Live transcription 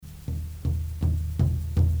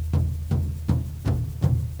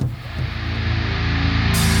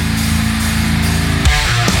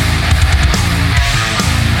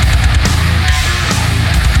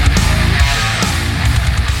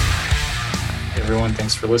Hey everyone,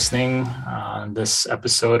 thanks for listening. On this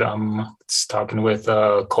episode, I'm talking with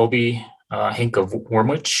Colby Hink of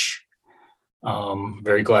Wormwich.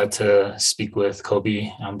 Very glad to speak with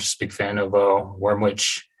Colby. I'm just a big fan of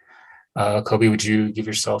Wormwich. Colby, would you give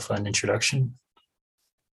yourself an introduction?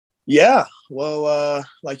 Yeah, well,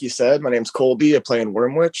 like you said, my name's Colby. I play in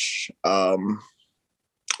Wormwich.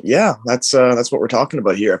 Yeah, that's what we're talking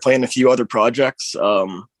about here. I play in a few other projects.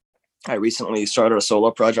 I recently started a solo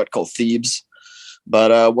project called Thebes,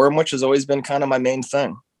 but Wormwich has always been kind of my main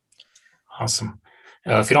thing. Awesome.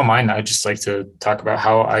 If you don't mind, I'd just like to talk about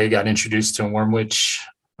how I got introduced to Wormwich.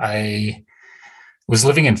 I was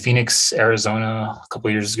living in Phoenix, Arizona a couple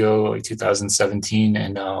years ago, like 2017,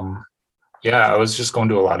 and yeah, I was just going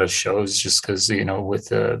to a lot of shows just because with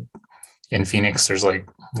the in Phoenix, there's like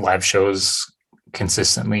live shows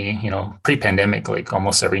consistently, pre-pandemic, like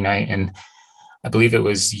almost every night. And I believe it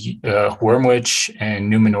was Wormwich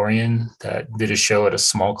and Numenorian that did a show at a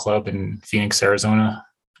small club in Phoenix, Arizona.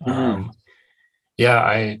 Mm-hmm. Yeah,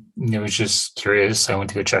 I was just curious. I went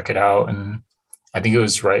to go check it out, and I think it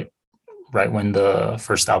was right when the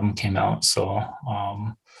first album came out. So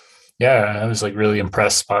yeah, I was like really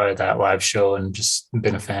impressed by that live show and just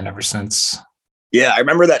been a fan ever since. Yeah, I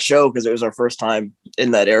remember that show because it was our first time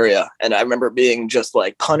in that area, and I remember being just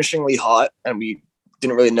like punishingly hot, and we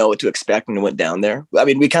didn't really know what to expect when we went down there. I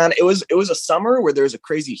mean, we kind of it was a summer where there was a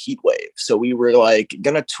crazy heat wave, so we were like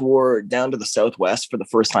gonna tour down to the Southwest for the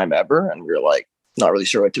first time ever, and we were like not really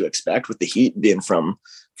sure what to expect with the heat being from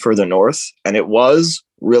further north, and it was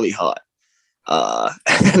really hot. And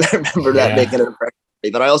I remember that Yeah. making an impression,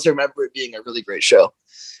 but I also remember it being a really great show,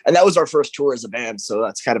 and that was our first tour as a band, so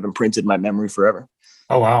that's kind of imprinted my memory forever.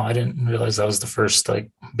 Oh wow, I didn't realize that was the first like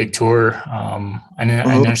big tour. I Mhm.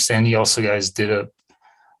 understand you also guys did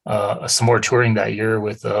some more touring that year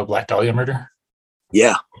with Black Dahlia Murder.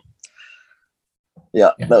 Yeah,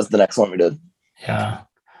 yeah, Yeah, that was the next one we did. yeah.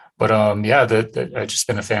 But yeah, that I've just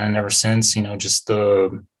been a fan ever since. Just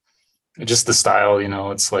the style.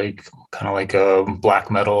 It's like kind of like a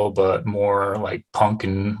black metal, but more like punk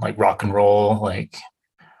and like rock and roll, like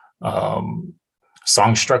um,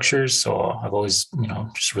 song structures. So I've always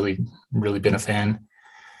just really been a fan.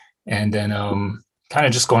 And then kind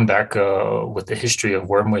of just going back with the history of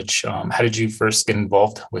Wormwich, how did you first get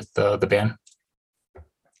involved with the band?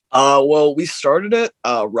 Well, we started it.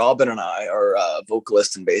 Robin and I, our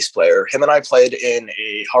vocalist and bass player, him and I played in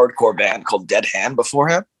a hardcore band called Dead Hand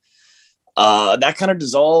beforehand. That kind of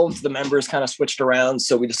dissolved. The members kind of switched around,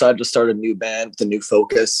 so we decided to start a new band with a new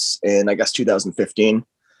focus in, I guess, 2015.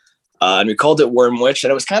 And we called it Wormwich,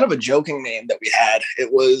 and it was kind of a joking name that we had.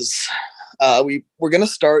 It was we were gonna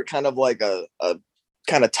start kind of like a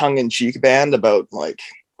kind of tongue-in-cheek band about like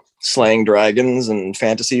slaying dragons and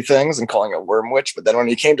fantasy things and calling it Wormwich. But then when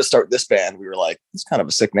we came to start this band, we were like, it's kind of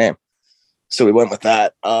a sick name. So we went with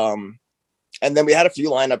that. And then we had a few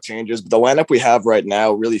lineup changes, but the lineup we have right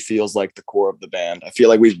now really feels like the core of the band. I feel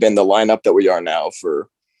like we've been the lineup that we are now for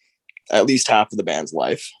at least half of the band's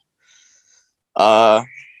life. Uh,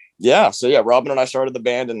 yeah. So yeah, Robin and I started the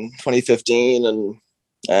band in 2015,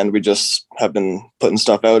 and we just have been putting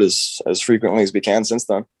stuff out as frequently as we can since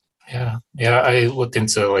then. Yeah, I looked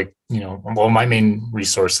into like well, my main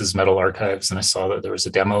resource is Metal Archives, and I saw that there was a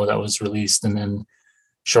demo that was released, and then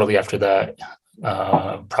shortly after that,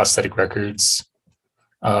 Prosthetic Records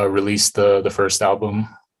released the first album.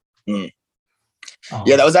 Mm.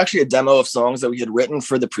 Yeah, that Um, was actually a demo of songs that we had written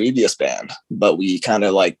for the previous band, but we kind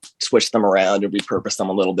of like switched them around and repurposed them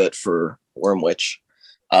a little bit for Wormwich.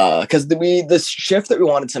 Because the shift that we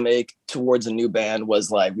wanted to make towards a new band was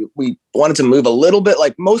like we wanted to move a little bit,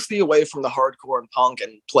 like mostly away from the hardcore and punk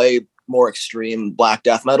and play more extreme black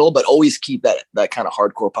death metal, but always keep that kind of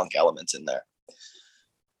hardcore punk elements in there.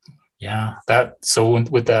 yeah, that so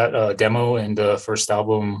with that demo and the first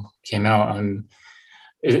album came out,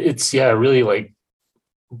 it's yeah, really like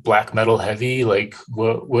black metal heavy. Like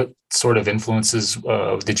what sort of influences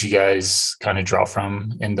did you guys kind of draw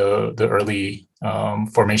from in the early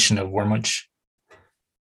formation of Wormwich?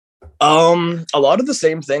 A lot of the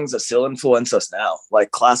same things that still influence us now,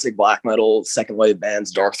 like classic black metal, second wave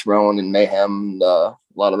bands, Dark Throne and Mayhem, a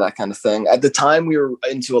lot of that kind of thing. At the time, we were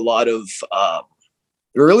into a lot of,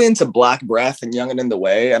 we were really into Black Breath and Young and in the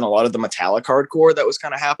Way, and a lot of the metallic hardcore that was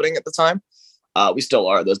kind of happening at the time. We still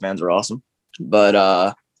are; those bands are awesome.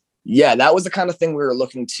 But yeah, that was the kind of thing we were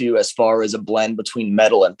looking to as far as a blend between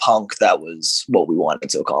metal and punk. That was what we wanted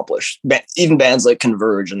to accomplish. Even bands like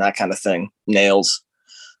Converge and that kind of thing, Nails.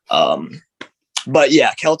 Um, but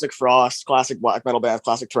yeah, Celtic Frost, classic black metal bands,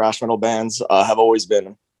 classic thrash metal bands have always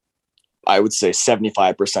been, I would say,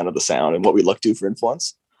 75% of the sound and what we look to for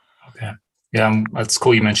influence. Okay. Yeah, that's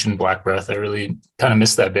cool. You mentioned Black Breath. I really kind of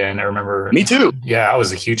missed that band. I remember. Me too. Yeah, I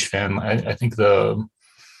was a huge fan. I think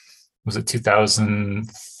was it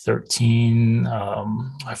 2013?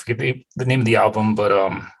 I forget the name of the album,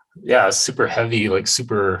 but yeah, super heavy, like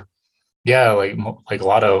super, yeah, like a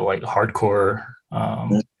lot of like hardcore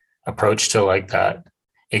approach to like that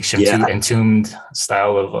Yeah. HM2 entombed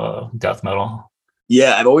style of death metal.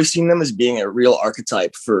 Yeah, I've always seen them as being a real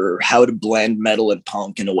archetype for how to blend metal and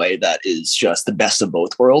punk in a way that is just the best of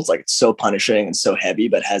both worlds. Like it's so punishing and so heavy,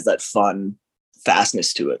 but has that fun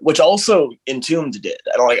fastness to it, which also Entombed did.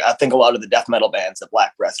 I think a lot of the death metal bands that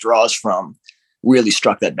Black Breath draws from really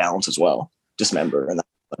struck that balance as well. Dismember and that.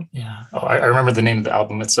 Yeah. Oh, I remember the name of the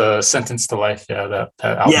album. It's a Sentence to Life. Yeah, that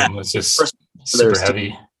Yeah, album was just super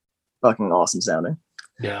heavy. Fucking awesome sounding.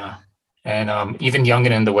 Yeah. And even Young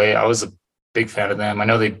and in the Way, I was a big fan of them. I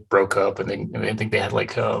know they broke up and I think they had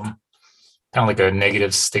like kind of like a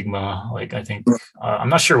negative stigma. Like I think I'm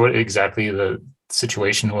not sure what exactly the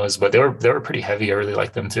situation was, but they were pretty heavy. I really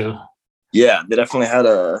liked them too. Yeah, they definitely had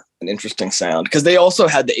an interesting sound because they also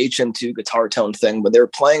had the HM2 guitar tone thing, but they were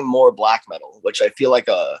playing more black metal, which I feel like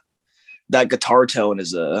that guitar tone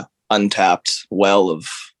is a untapped well of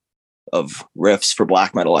riffs for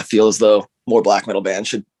black metal. I feel as though more black metal bands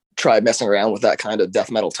should try messing around with that kind of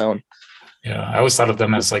death metal tone. Yeah, I always thought of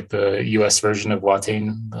them as like the US version of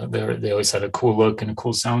Watain. They always had a cool look and a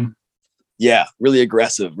cool sound. Yeah, really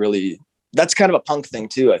aggressive. Really, that's kind of a punk thing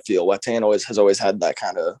too. I feel Watain has always had that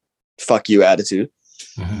kind of fuck you attitude.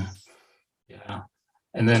 Mm-hmm. Yeah.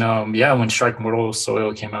 And then yeah, when Strike Mortal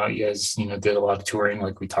Soil came out, you guys, did a lot of touring,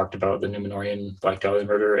 like we talked about the Numenorian Black Dahlia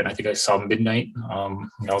Murder, and I think I saw Midnight. I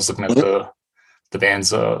was looking at the band's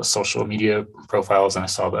social media profiles, and I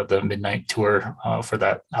saw that the Midnight tour for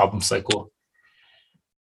that album cycle.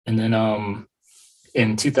 And then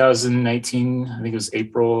in 2019, I think it was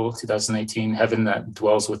April 2019, Heaven That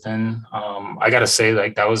Dwells Within. I gotta say,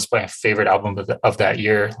 like that was my favorite album of that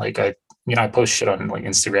year. Like I post shit on like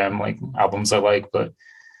Instagram, like albums I like, but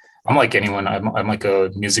I'm like anyone. I'm like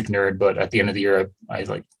a music nerd, but at the end of the year, I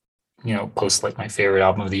like post like my favorite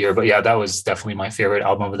album of the year. But yeah, that was definitely my favorite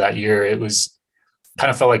album of that year. It was kind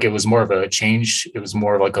of felt like it was more of a change. It was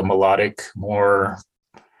more like a melodic, more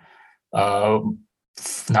not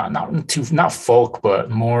folk, but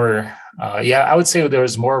more yeah, I would say there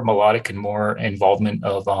was more melodic and more involvement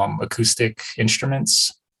of acoustic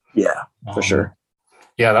instruments. Yeah, for sure.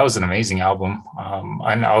 Yeah, that was an amazing album.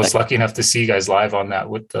 And I was lucky enough to see you guys live on that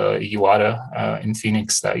with the Uada in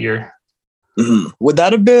Phoenix that year. Mm-hmm. Would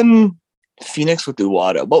that have been Phoenix with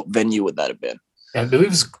Uada? What venue would that have been? I believe it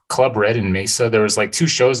was Club Red in Mesa. There was like two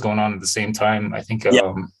shows going on at the same time. I think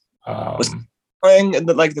was playing in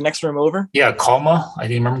the next room over? Yeah, Kalma. I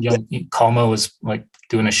didn't remember. Kalma was like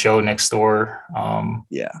doing a show next door.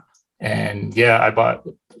 Yeah. And yeah, I bought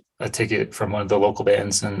a ticket from one of the local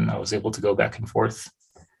bands and I was able to go back and forth.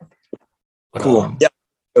 But, cool. Yeah.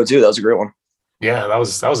 Oh, too. That was a great one. Yeah, that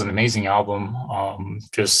was an amazing album.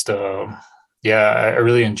 Yeah, I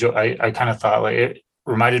really enjoy. I kind of thought like it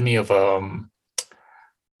reminded me of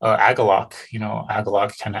Agalloch.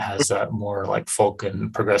 Agalloch kind of has that more like folk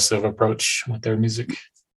and progressive approach with their music.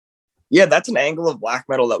 Yeah, that's an angle of black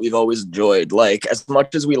metal that we've always enjoyed. Like as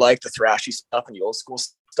much as we like the thrashy stuff and the old school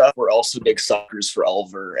stuff, we're also big suckers for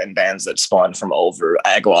Ulver and bands that spawned from Ulver.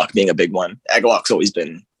 Agalloch being a big one. Agalloch's always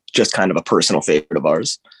been just kind of a personal favorite of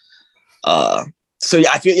ours. So yeah,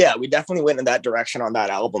 I feel we definitely went in that direction on that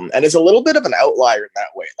album, and it's a little bit of an outlier in that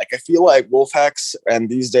way. Like I feel like Wolfhex and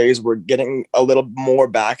these days we're getting a little more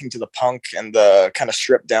back into the punk and the kind of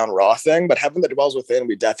stripped down raw thing. But Heaven That Dwells Within,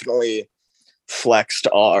 we definitely flexed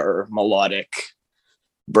our melodic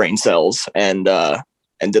brain cells and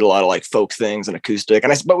did a lot of like folk things and acoustic.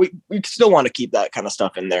 But we still want to keep that kind of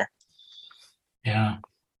stuff in there. Yeah.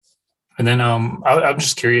 And then I'm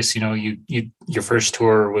just curious, your first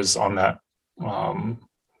tour was on that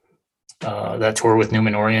that tour with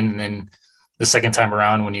Numenorian, and then the second time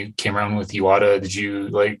around when you came around with Uada, did you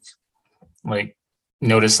like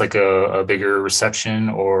notice like a bigger reception,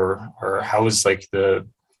 or how was like the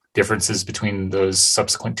differences between those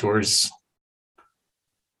subsequent tours?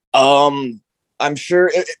 I'm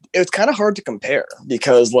sure it's kind of hard to compare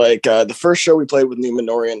because like the first show we played with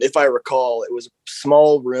Numenorian, if I recall, it was a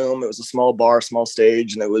small room, it was a small bar, small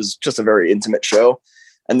stage, and it was just a very intimate show.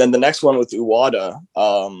 And then the next one with Uada,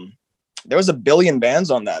 there was 1 billion bands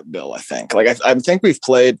on that bill, I think. Like I think we've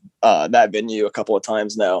played that venue a couple of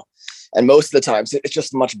times now, and most of the times it's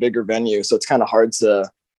just a much bigger venue, so it's kind of hard to,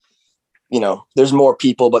 there's more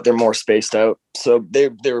people, but they're more spaced out. So they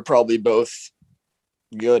were probably both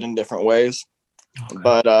good in different ways. Okay.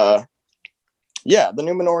 But Yeah, the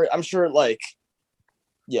Numenor, I'm sure, like,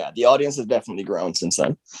 yeah, the audience has definitely grown since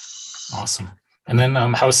then. Awesome. And then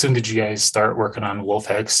how soon did you guys start working on Wolf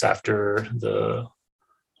Hex after the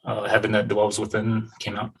Heaven That Dwells Within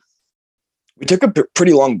came out? We took a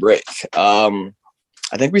pretty long break.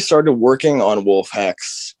 I think we started working on Wolf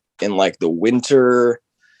Hex in like the winter,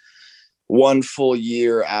 one full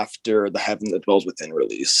year after the Heaven That Dwells Within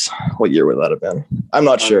release. What year would that have been? I'm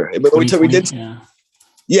not sure. But we did.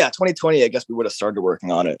 Yeah, 2020. I guess we would have started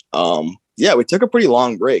working on it. Yeah, we took a pretty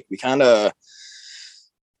long break. We kind of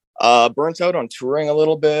burnt out on touring a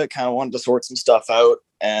little bit. Kind of wanted to sort some stuff out,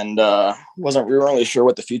 and we weren't really sure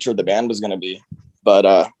what the future of the band was going to be.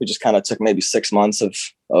 But we just kind of took maybe 6 months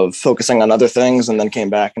of focusing on other things, and then came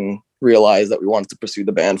back and realized that we wanted to pursue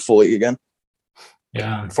the band fully again.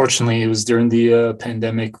 Yeah, unfortunately, it was during the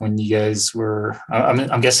pandemic when you guys were.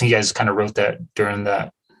 I'm guessing you guys kind of wrote that during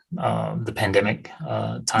that the pandemic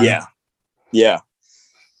time. Yeah.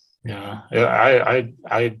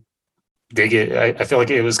 I dig it. I feel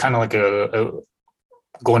like it was kind of like a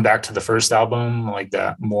going back to the first album, like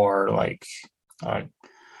that more like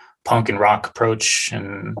punk and rock approach,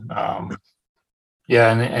 and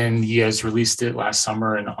and you guys released it last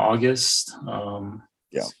summer in August.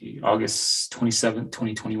 August 27th,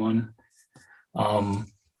 2021.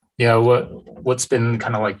 What's been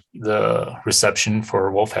kind of like the reception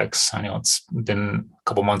for Wolf Hex? I know it's been a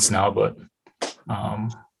couple months now, but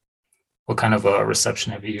what kind of a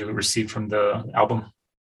reception have you received from the album?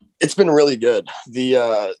 It's been really good.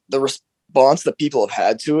 The response that people have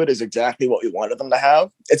had to it is exactly what we wanted them to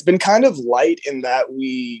have. It's been kind of light in that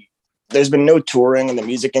there's been no touring, and the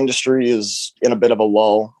music industry is in a bit of a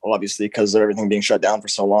lull, obviously, because of everything being shut down for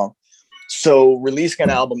so long. So releasing an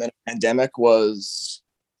album in a pandemic was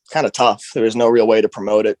kind of tough. There was no real way to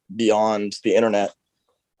promote it beyond the internet.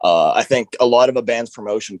 I think a lot of a band's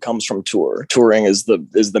promotion comes from tour. Touring is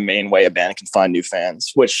the main way a band can find new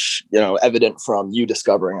fans, which, evident from you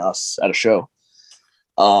discovering us at a show.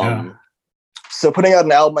 So putting out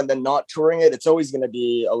an album and then not touring it, it's always going to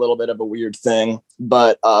be a little bit of a weird thing.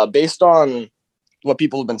 But based on what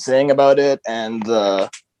people have been saying about it, and the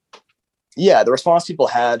response people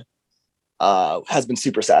had has been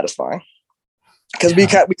super satisfying. Because we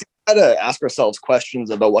had to ask ourselves questions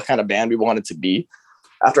about what kind of band we wanted to be.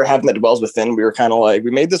 After Heaven That Dwells Within, we were kind of like,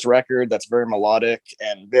 we made this record that's very melodic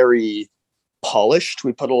and very polished.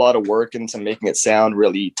 We put a lot of work into making it sound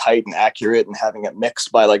really tight and accurate, and having it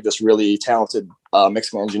mixed by like this really talented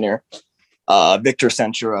mixing engineer, Victor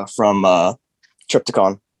Centura from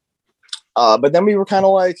Triptychon. But then we were kind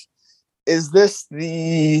of like, is this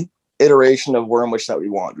the iteration of Wormwitch that we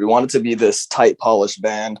want? We want it to be this tight, polished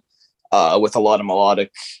band with a lot of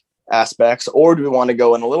melodic aspects, or do we want to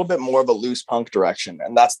go in a little bit more of a loose punk direction?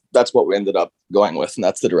 And that's what we ended up going with, and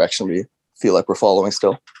that's the direction we feel like we're following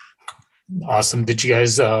still. Awesome. Did you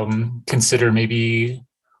guys consider maybe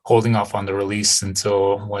holding off on the release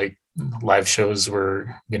until like live shows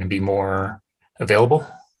were going to be more available?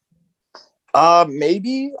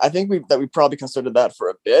 Maybe. I think we probably considered that for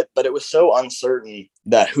a bit, but it was so uncertain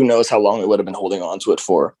that who knows how long we would have been holding on to it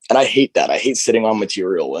for. And I hate that. I hate sitting on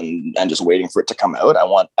material and just waiting for it to come out.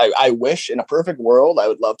 I wish in a perfect world, I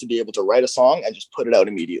would love to be able to write a song and just put it out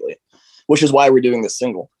immediately, which is why we're doing this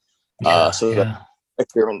single.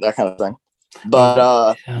 Experiment, that kind of thing.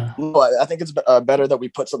 But no, I think it's better that we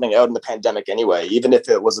put something out in the pandemic anyway, even if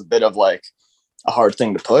it was a bit of like a hard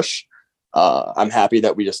thing to push. I'm happy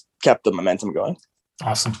that we just kept the momentum going.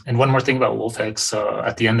 Awesome. And one more thing about Wolf Hex,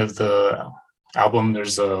 at the end of the album,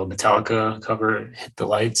 there's a Metallica cover, Hit the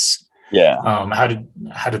Lights. Yeah. How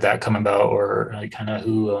did that come about, or like kind of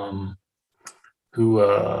who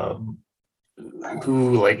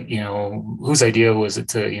like, whose idea was it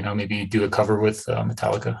to, maybe do a cover with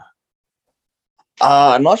Metallica?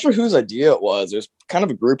 I'm not sure whose idea it was. It was kind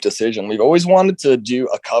of a group decision. We've always wanted to do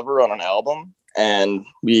a cover on an album, and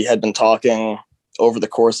we had been talking over the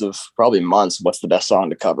course of probably months, what's the best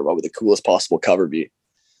song to cover? What would the coolest possible cover be?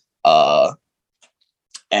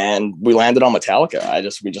 And we landed on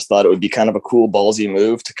Metallica. We just thought it would be kind of a cool, ballsy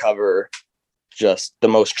move to cover just the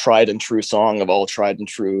most tried and true song of all tried and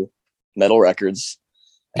true metal records,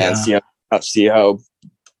 and see how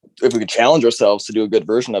if we could challenge ourselves to do a good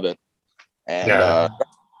version of it. And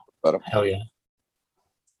hell yeah.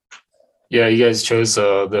 Yeah, you guys chose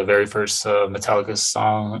the very first Metallica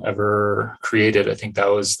song ever created. I think that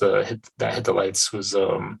was Hit the Lights was is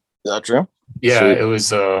that true? Yeah, Sweet. It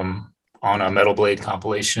was on a Metal Blade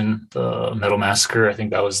compilation, the Metal Massacre. I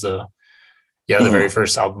think that was the very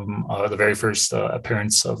first album, the very first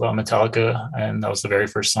appearance of Metallica, and that was the very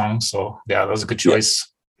first song. So yeah, that was a good choice.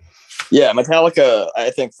 Yeah, Metallica,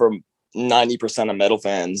 I think from 90% of metal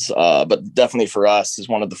fans, but definitely for us is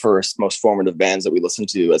one of the first most formative bands that we listened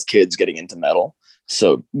to as kids getting into metal.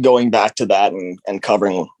 So going back to that and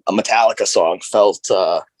covering a Metallica song felt,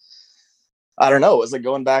 I don't know, it was like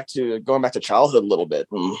going back to childhood a little bit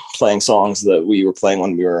and playing songs that we were playing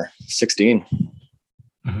when we were 16.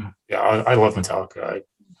 Mm-hmm. Yeah, I love Metallica.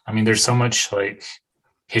 I mean, there's so much like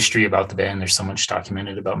history about the band. There's so much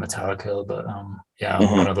documented about Metallica, but yeah,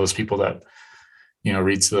 I'm one of those people that, you know,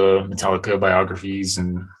 reads the Metallica biographies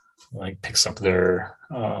and like picks up their,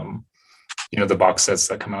 you know, the box sets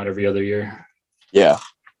that come out every other year. Yeah.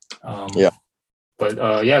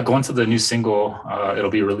 But yeah, going to the new single,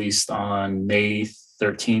 it'll be released on May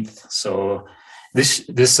 13th. So this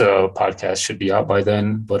podcast should be out by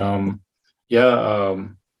then. But yeah,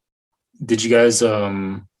 did you guys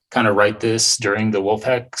kind of write this during the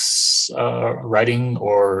Wolfhex writing,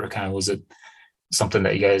 or kind of was it something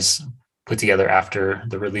that you guys put together after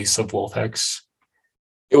the release of Wolfhex?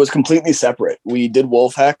 It was completely separate. We did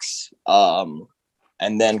Wolfhex,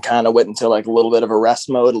 and then kind of went into like a little bit of a rest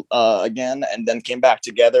mode again, and then came back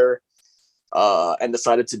together and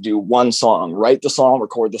decided to do one song, write the song,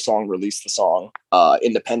 record the song, release the song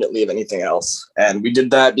independently of anything else. And we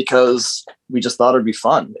did that because we just thought it'd be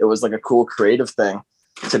fun. It was like a cool creative thing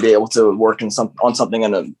to be able to work on something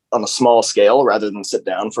on a small scale rather than sit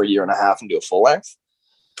down for a year and a half and do a full length.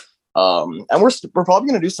 And we're probably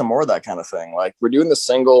going to do some more of that kind of thing. Like we're doing the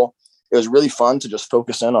single. It was really fun to just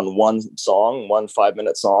focus in on one song, 1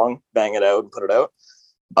 5-minute song, bang it out and put it out.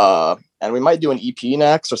 And we might do an EP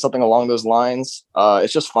next or something along those lines.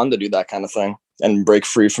 It's just fun to do that kind of thing and break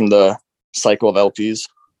free from the cycle of LPs.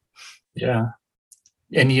 Yeah.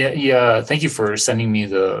 And yeah, thank you for sending me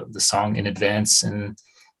the song in advance. And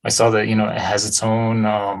I saw that, you know, it has its own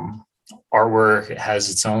artwork. It has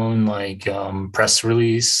its own like press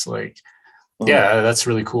release. Like, yeah, that's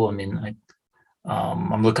really cool. I mean,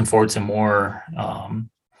 I'm looking forward to more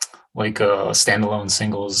like standalone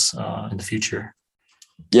singles in the future.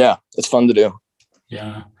 Yeah, it's fun to do.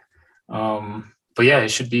 Yeah. But yeah, it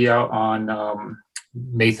should be out on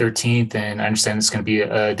May 13th. And I understand it's going to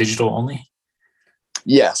be digital only.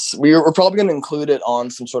 Yes, we're probably going to include it on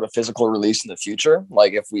some sort of physical release in the future.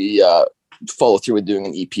 Like if we follow through with doing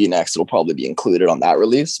an EP next, it'll probably be included on that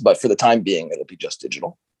release. But for the time being, it'll be just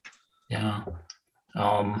digital. Yeah.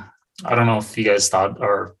 I don't know if you guys thought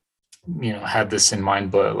or, you know, had this in mind,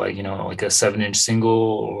 but like, you know, like a 7-inch single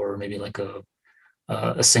or maybe like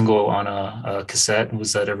a single on a cassette.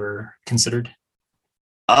 Was that ever considered?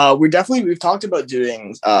 We've talked about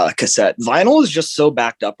doing cassette. Vinyl is just so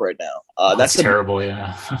backed up right now. That's terrible.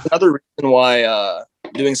 Yeah. Another reason why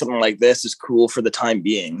doing something like this is cool for the time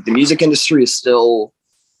being. The music industry is still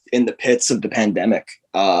in the pits of the pandemic.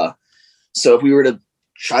 So if we were to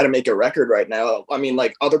try to make a record right now, I mean,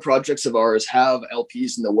 like other projects of ours have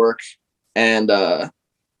LPs in the work, and the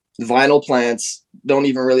vinyl plants don't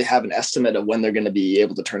even really have an estimate of when they're going to be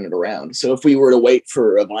able to turn it around. So if we were to wait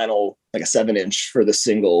for a vinyl, like a 7-inch for the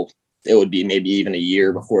single, it would be maybe even a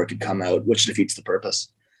year before it could come out, which defeats the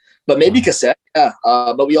purpose. But maybe cassette, yeah.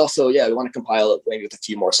 But we also, we want to compile it maybe with a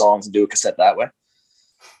few more songs and do a cassette that way.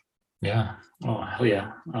 Yeah. Oh, hell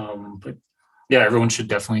yeah. But yeah, everyone should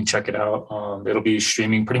definitely check it out. It'll be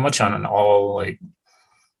streaming pretty much on all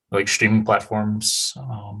like streaming platforms.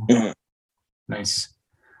 Nice.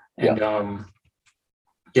 And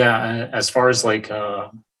yeah, as far as like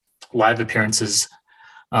live appearances,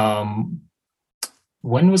 when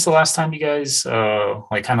was the last time you guys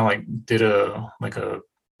like kind of like did a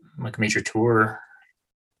major tour?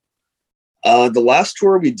 The last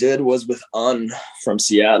tour we did was with from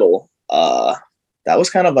Seattle. That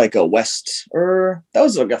was kind of like that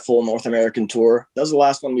was like a full North American tour. That was the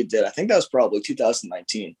last one we did. I think that was probably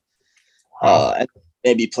 2019. Wow. And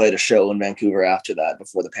maybe played a show in Vancouver after that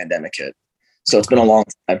before the pandemic hit. So it's been a long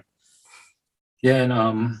time. Yeah, and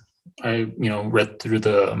I read through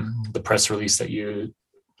the press release that you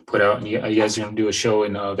put out, and you guys are going to do a show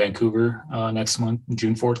in Vancouver next month,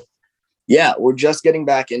 June 4th. Yeah, we're just getting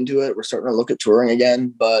back into it. We're starting to look at touring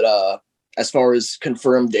again, but as far as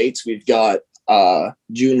confirmed dates, we've got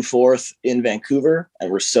June 4th in Vancouver, and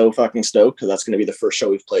we're so fucking stoked because that's going to be the first show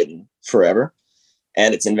we've played in forever.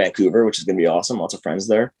 And it's in Vancouver, which is going to be awesome. Lots of friends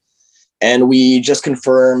there. And we just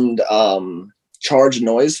confirmed Charge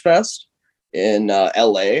Noise Fest in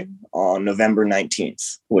LA on November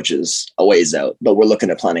 19th, which is a ways out, but we're looking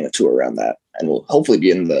at planning a tour around that, and we'll hopefully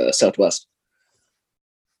be in the Southwest.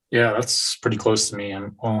 Yeah, that's pretty close to me.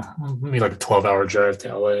 And maybe like a 12-hour drive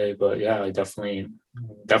to LA, but yeah, I definitely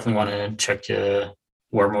want to check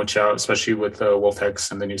Wormwitch out, especially with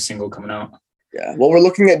Wolfhex and the new single coming out. Yeah, well, we're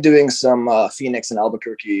looking at doing some Phoenix and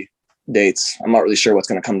Albuquerque dates. I'm not really sure what's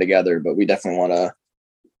going to come together, but we definitely want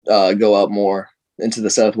to go out more into the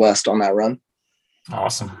Southwest on that run.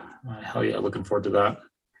 Awesome. Hell yeah. Looking forward to that.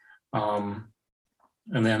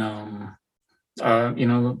 And then,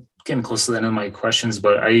 getting close to the end of my questions,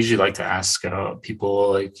 but I usually like to ask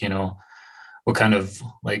people like, what kind of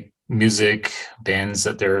like music bands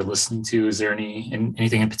that they're listening to. Is there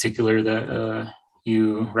anything in particular that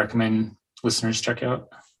you recommend listeners check out?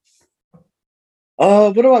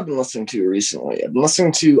 What have I been listening to recently? I've been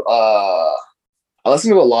listening to I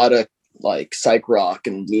listen to a lot of like psych rock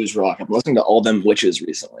and blues rock. I've been listening to All Them Witches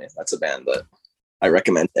recently. That's a band that I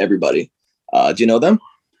recommend to everybody. Do you know them?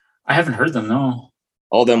 I haven't heard them, no.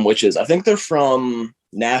 All Them Witches. I think they're from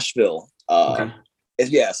Nashville. Okay.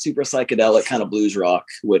 Yeah, super psychedelic kind of blues rock,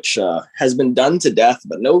 which has been done to death,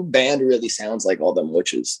 but no band really sounds like All Them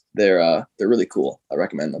Witches. They're really cool. I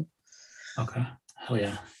recommend them. Okay. Hell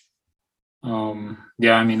yeah.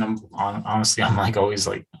 Yeah, I mean, honestly, I'm always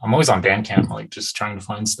on Bandcamp, like just trying to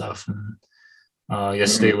find stuff. And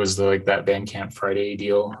yesterday was that Bandcamp Friday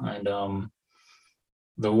deal. And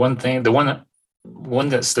the one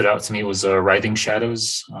that stood out to me was Writhing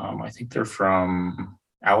Shadows. I think they're from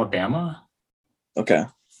Alabama. Okay.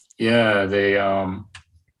 Yeah, they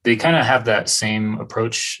kind of have that same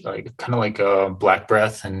approach, like kind of like Black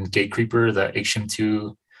Breath and Gatecreeper, that Action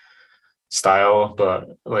 2 style, but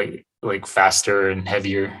like faster and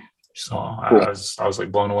heavier. So Cool. I was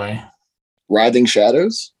like blown away. Writhing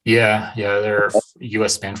Shadows. Yeah, they're a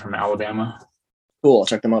US band from Alabama. Cool. I'll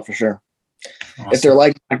check them out for sure. Awesome. If they're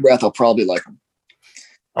like Black Breath, I'll probably like them.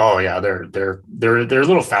 Oh yeah, they're a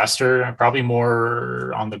little faster, probably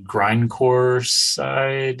more on the grindcore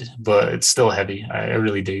side, but it's still heavy. I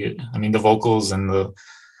really dig it. I mean, the vocals and the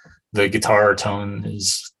guitar tone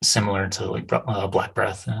is similar to like Black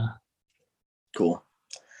Breath. Cool.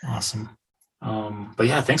 Awesome. But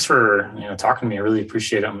yeah, thanks for talking to me. I really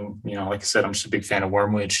appreciate it. I'm like I said, I'm just a big fan of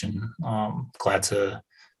Wormwitch, and glad to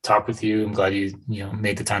talk with you. I'm glad you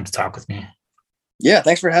made the time to talk with me. Yeah,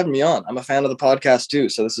 thanks for having me on. I'm a fan of the podcast too,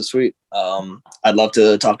 so this is sweet. I'd love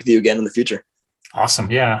to talk with you again in the future.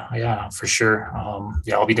 Awesome. Yeah, for sure.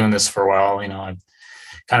 Yeah, I'll be doing this for a while. I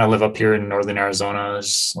kind of live up here in northern Arizona.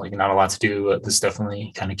 There's like not a lot to do, but this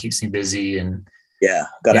definitely kind of keeps me busy. And yeah,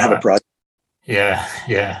 gotta have a project. Yeah.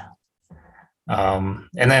 And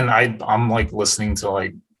then I'm like listening to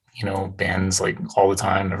like bands like all the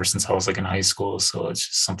time ever since I was like in high school. So it's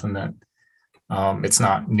just something that it's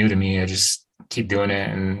not new to me. I just keep doing it.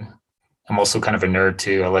 And I'm also kind of a nerd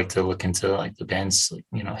too. I like to look into like the band's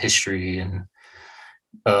history and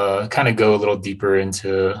kind of go a little deeper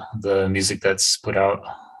into the music that's put out.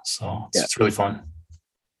 So it's really fun.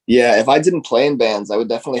 Yeah, if I didn't play in bands, I would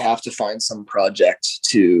definitely have to find some project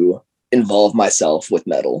to involve myself with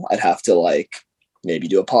metal. I'd have to like maybe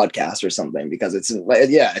do a podcast or something, because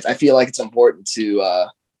I feel like it's important to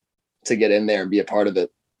get in there and be a part of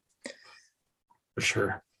it. For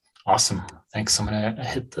sure. Awesome. Thanks. I'm gonna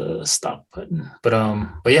hit the stop button. But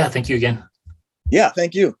yeah, thank you again. Yeah,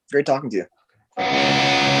 thank you. Great talking to you.